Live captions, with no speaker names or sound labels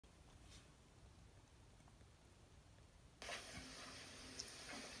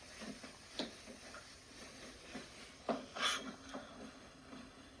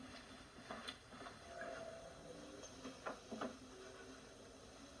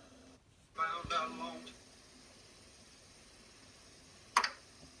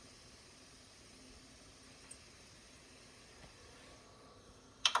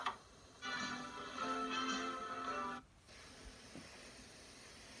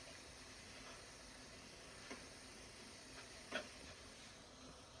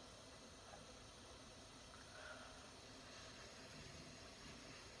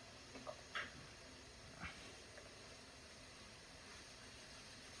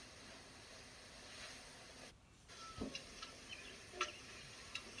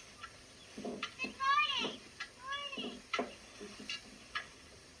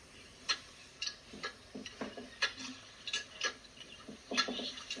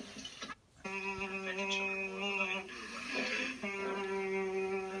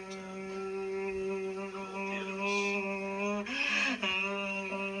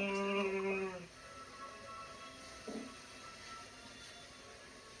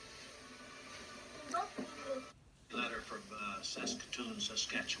Saskatoon,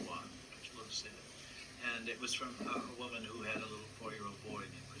 Saskatchewan. I'd love to say that. And it was from a woman who had a little 4-year-old boy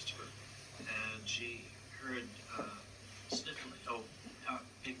named Christopher. And she heard sniffling.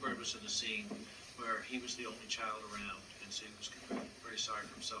 Big Bird was in a scene where he was the only child around, and so he was very sorry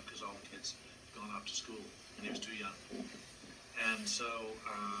for himself because all the kids had gone off to school and he was too young. And so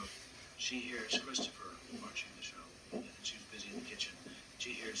she hears Christopher watching the show, and she was busy in the kitchen. She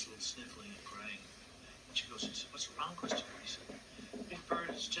hears a little sniffling and crying, and she goes and says, "What's wrong, Christopher?" He said, "Big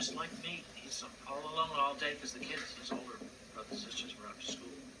Bird is just like me. He's all alone all day because the kids, his older brothers and sisters, were out to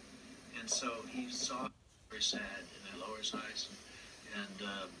school." And so he saw very sad, and they lower his eyes, and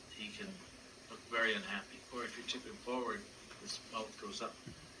he can look very unhappy. Or if you tip him forward, his mouth goes up.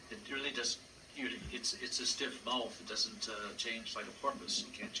 It really does. It's a stiff mouth. It doesn't change like a porpoise.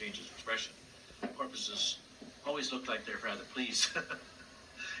 You can't change his expression. Porpoises always look like they're rather pleased.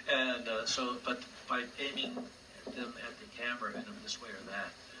 And but by aiming them at the camera in this way or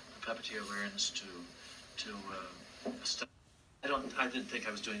that, the puppeteer learns to study. I didn't think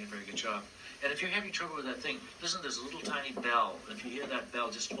I was doing a very good job. And if you're having trouble with that thing, listen, there's a little tiny bell. If you hear that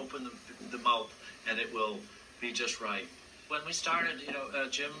bell, just open the mouth and it will be just right. When we started,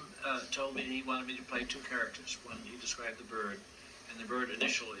 Jim told me he wanted me to play 2 characters. One, he described the bird, and the bird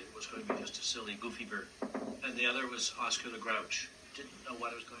initially was going to be just a silly, goofy bird. And the other was Oscar the Grouch. Didn't know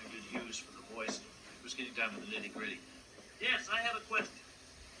what I was going to use for the voice. It was getting down to the nitty-gritty. Yes, I have a question.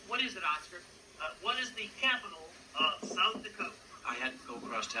 What is it, Oscar? What is the capital of South Dakota? I had to go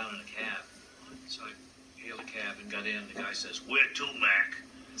across town in a cab. So I hailed a cab and got in. The guy says, "Where to, Mac?"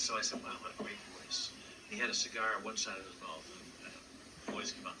 And so I said, "Wow, what a great voice." He had a cigar on one side of his mouth, and the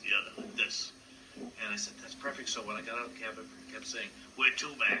voice came out the other, like this. And I said, "That's perfect." So when I got out of the cab, I kept saying, "Where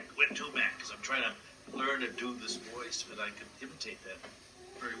to, Mac? Where to, Mac?" Because I'm trying to learn to do this voice, but I could imitate that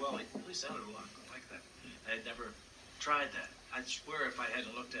very well. He really sounded a lot like that. I had never tried that. I swear if I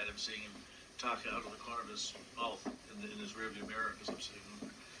hadn't looked at him, seeing him talking out of the corner of his mouth in his rearview mirror because I'm sitting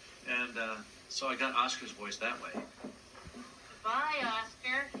over. And so I got Oscar's voice that way. Goodbye,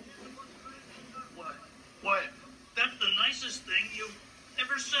 Oscar. What? That's the nicest thing you've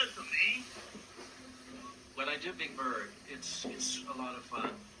ever said to me. When I do Big Bird, it's a lot of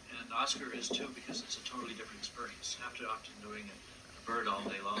fun. And Oscar is too, because it's a totally different experience. After often doing a bird all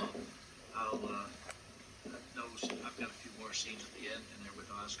day long, I've got a few more scenes at the end in there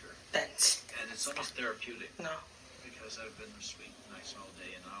with Oscar. And it's almost therapeutic. No. Because I've been sweet and nice all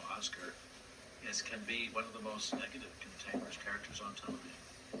day, and now Oscar can be one of the most negative, cantankerous characters on television.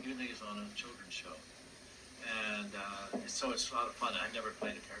 Even though he's on a children's show. And so it's a lot of fun. I've never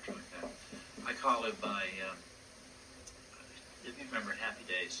played a character like that. I call him my, if you remember Happy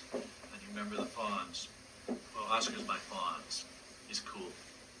Days, and you remember the Fawns, well, Oscar's my Fawns. He's cool.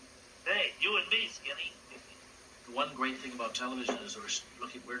 Hey, you and me, Skinny. The one great thing about television is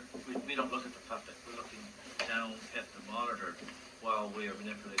we don't look at the puppet. We're looking down at the monitor while we are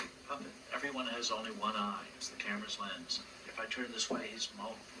manipulating the puppet. Everyone has only one eye. It's the camera's lens. If I turn this way, his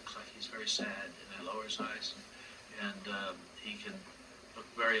mouth looks like he's very sad, and I lower his eyes, and he can look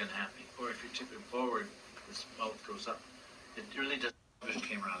very unhappy. Or if you tip him forward, his mouth goes up. It really does. Television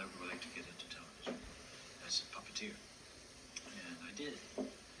came around, everybody to get into television as a puppeteer, and I did.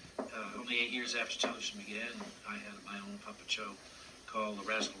 Only 8 years after television began, I had my own puppet show called The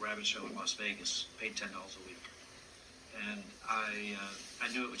Rascal Rabbit Show in Las Vegas, paid $10 a week. And I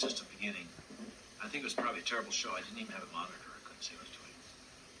knew it was just a beginning. I think it was probably a terrible show. I didn't even have a monitor. I couldn't see what I was doing.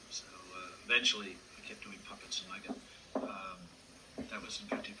 So eventually, I kept doing puppets, and I got, that was in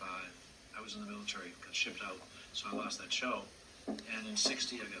 55. I was in the military, got shipped out, so I lost that show. And in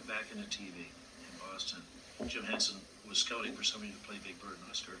 60, I got back into TV in Boston. Jim Henson was scouting for somebody to play Big Bird and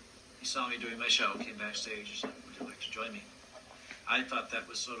Oscar. He saw me doing my show, came backstage, and said, "Would you like to join me?" I thought that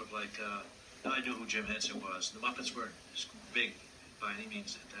was sort of like, I knew who Jim Henson was. The Muppets weren't as big by any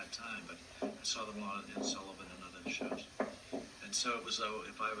means at that time, but I saw them on in Sullivan and other shows. And so it was though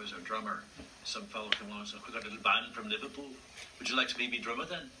if I was a drummer, some fellow came along and said, "We got a little band from Liverpool. Would you like to be me drummer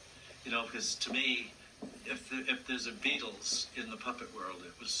then?" Because to me, if there's a Beatles in the puppet world,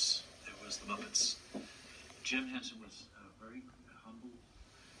 it was the Muppets. Jim Henson was very humble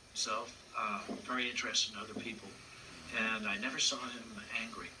himself, very interested in other people, and I never saw him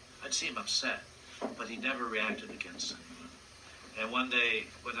angry. I'd see him upset, but he never reacted against anyone. And one day,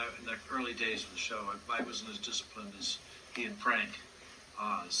 in the early days of the show, I wasn't as disciplined as he and Frank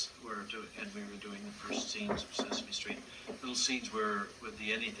Oz were doing, and we were doing the first scenes of Sesame Street. Little scenes were with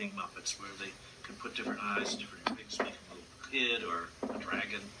the Anything Muppets, where they could put different eyes, different things, make a little kid or a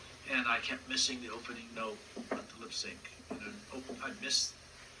dragon. And I kept missing the opening note with the lip sync. I'd miss.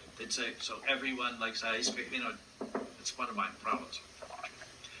 They'd say, "So everyone likes ice cream," It's one of my problems.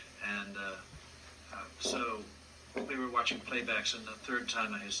 And so we were watching playbacks, and the third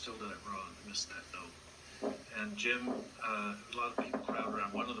time I still did it wrong. I missed that note. And Jim, a lot of people crowd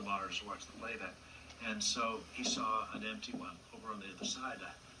around one of the monitors to watch the playback. And so he saw an empty one over on the other side.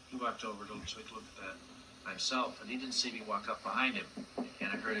 He walked over to take a look at that himself, and he didn't see me walk up behind him. And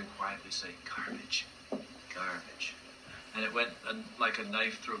I heard him quietly say, "Garbage, garbage." And it went like a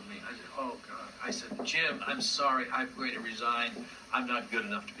knife through me. I said, "Oh, God." I said, "Jim, I'm sorry. I'm going to resign. I'm not good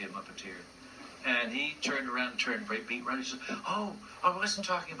enough to be a Muppeteer." And he turned around and turned right beat right. He said, "Oh, I wasn't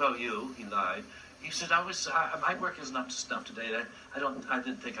talking about you." He lied. He said, my work isn't up to snuff today. I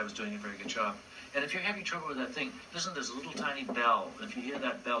didn't think I was doing a very good job. And if you're having trouble with that thing, listen, there's a little tiny bell. And if you hear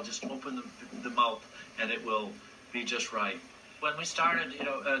that bell, just open the mouth and it will be just right. When we started,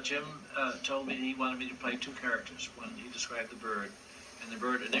 Jim told me he wanted me to play two characters. One, he described the bird, and the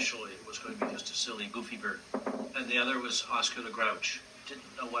bird initially was going to be just a silly, goofy bird. And the other was Oscar the Grouch.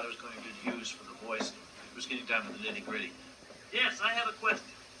 Didn't know what I was going to use for the voice. It was getting down to the nitty-gritty. Yes, I have a question.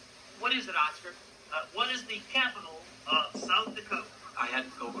 What is it, Oscar? What is the capital of South Dakota? I had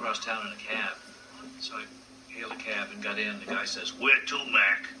to go across town in a cab. So I hailed a cab and got in. The guy says, "Where to,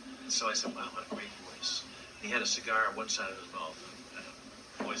 Mac?" And so I said, "Wow, what a great voice." And he had a cigar on one side of his mouth, and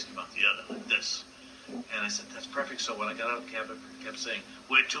a voice came out the other, like this. And I said, "That's perfect." So when I got out of the cab, I kept saying,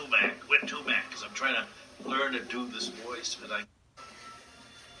 "Where to, Mac? Where to, Mac?" Because I'm trying to learn to do this voice. But I...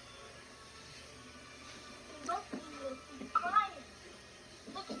 Look, you're crying.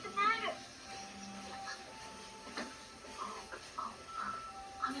 What's the matter?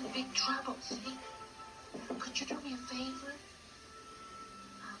 I'm in big trouble, see? Could you do me a favor?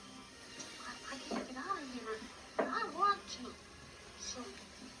 I can't get out of here, but I want to. So,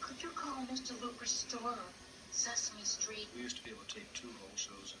 could you call Mr. Luper's store on Sesame Street? We used to be able to tape 2 whole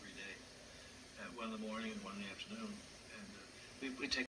shows every day. One in the morning and one in the afternoon. And we'd take